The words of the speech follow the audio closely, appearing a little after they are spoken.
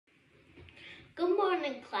Good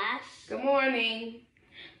morning, class. Good morning.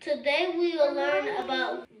 Today we will learn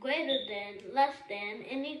about greater than, less than,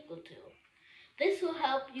 and equal to. This will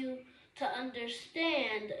help you to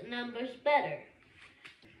understand numbers better.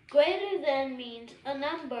 Greater than means a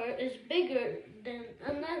number is bigger than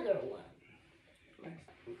another one.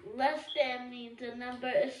 Less than means a number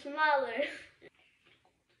is smaller.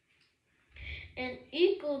 And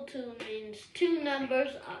equal to means two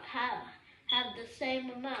numbers have the same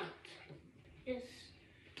amount.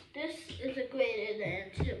 This is a greater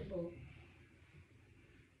than symbol.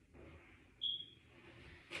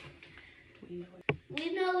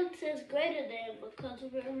 We know it says greater than because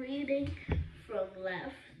we're reading from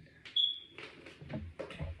left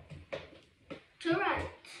to right.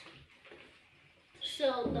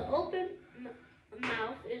 So the open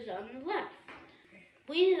mouth is on the left.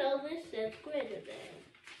 We know this says greater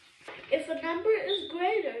than. If a number is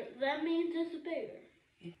greater, that means it's bigger.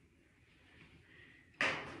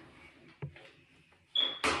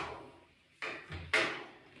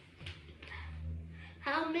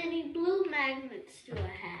 How many blue magnets do I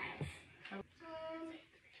have?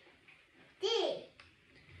 3.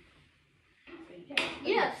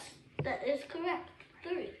 Yes, that is correct.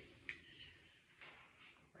 3.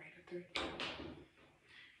 Right, 3.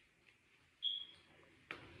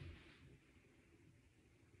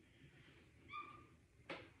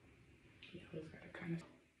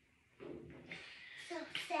 So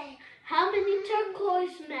say, how many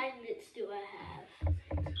turquoise magnets do I have?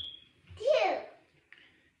 2.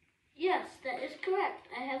 Yes, that is correct.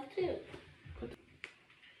 I have 2.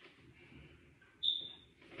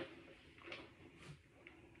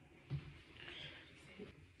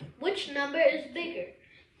 Which number is bigger,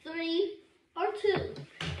 3 or 2?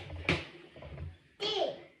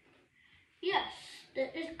 3. Yes,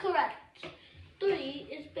 that is correct. 3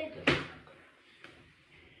 is bigger.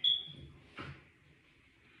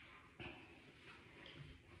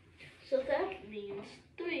 So that means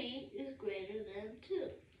 3 is greater than 2.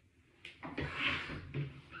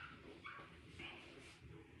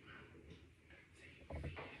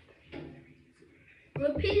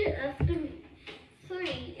 Repeat it after me.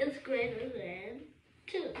 3 is greater than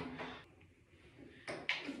 2.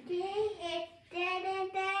 3 is greater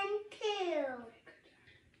than 2.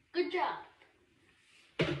 Good job.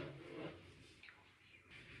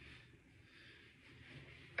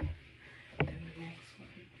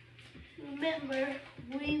 Remember,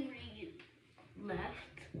 we read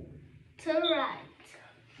left to right.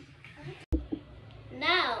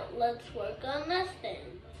 Now, let's work on less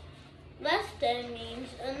than. Less than means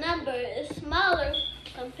a number is smaller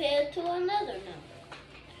compared to another number.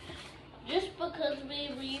 Just because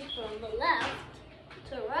we read from the left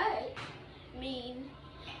to right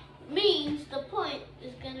means the point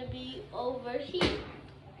is going to be over here.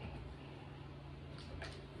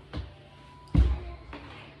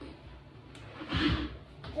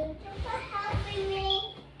 Thank you for helping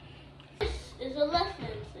me. This is a less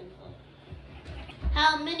than symbol.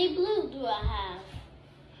 How many blue do I have?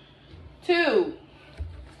 2.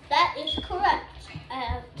 That is correct. I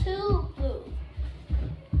have 2 blue.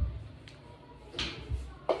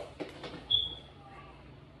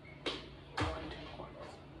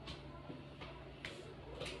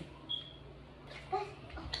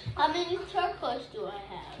 How many turquoise do I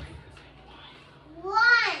have? 1.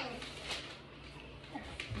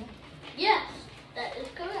 Yes, that is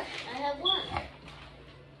correct. I have 1.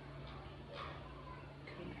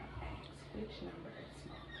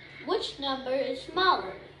 Which number is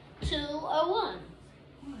smaller, 2 or 1?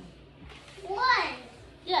 1.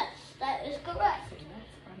 Yes, that is correct.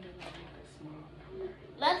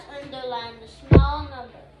 Let's underline the small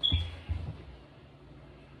number.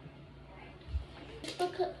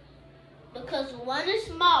 Because 1 is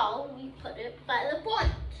small, we put it by the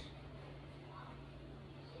point.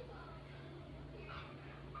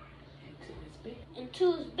 And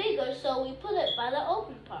 2 is bigger, so we put it by the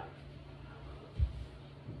open part.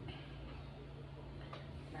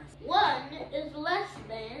 1 is less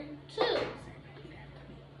than 2.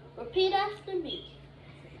 Repeat after me.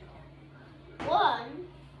 1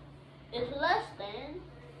 is less than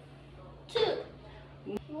 2.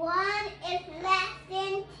 1 is less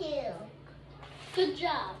than 2. Good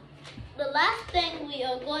job. The last thing we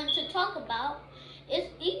are going to talk about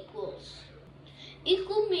is equals.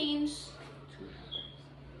 Equal means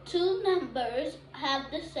two numbers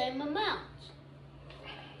have the same amount.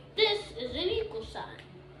 This is an equal sign.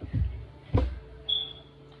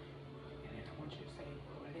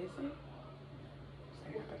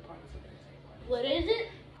 What is it?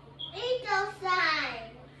 Equal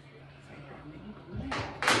sign.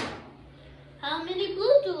 How many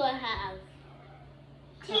blue do I have?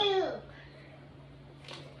 2.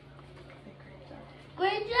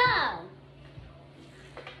 Great job.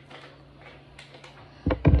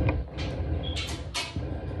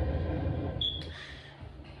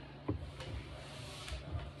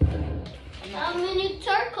 How many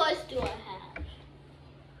turquoise do I have?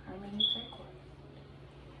 How many turquoise?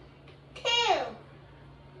 2.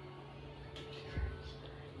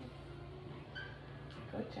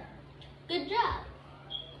 Good job. Good job.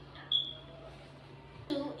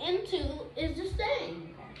 2 and 2 is the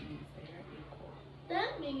same.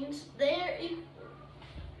 That means they are equal. That means they're equal.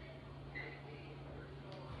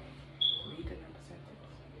 Read the number sentence.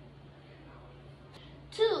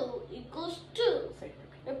 2 equals 2. Say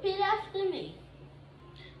Repeat after me.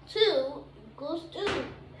 2 equals 2.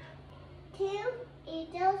 2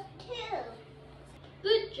 equals 2.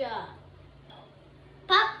 Good job.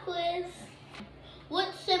 Pop quiz.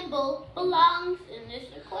 What symbol belongs in this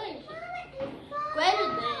equation? Greater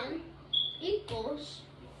than, equals,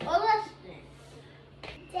 or less than?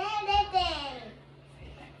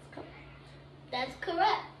 That's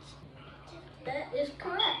correct. That is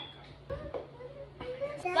correct.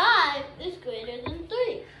 5 is greater than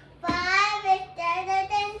 3. 5 is greater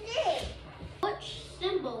than 3. Which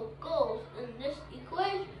symbol goes in this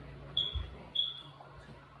equation?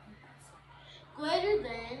 Greater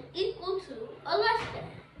than, equal to, or less than?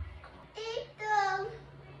 Equal.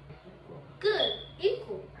 Good,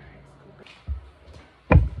 equal.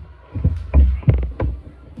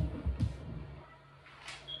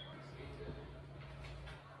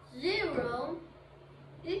 Zero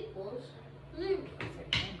equals 0.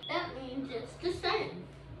 That means it's the same.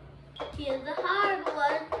 Here's the hard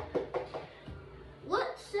one.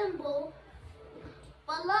 What symbol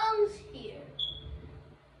belongs here?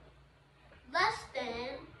 Less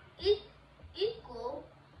than, equal,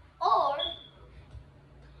 or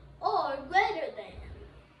greater than?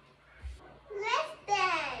 Less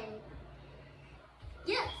than.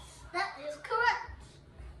 Yes, that is correct.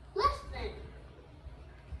 Less than.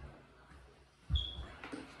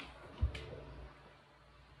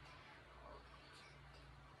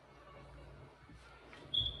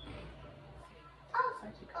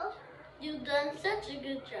 Oh, you've done such a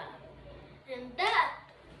good job. And that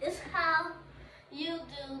is how you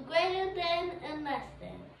do greater than and less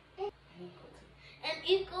than. And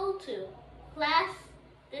equal to. Class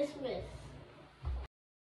dismissed.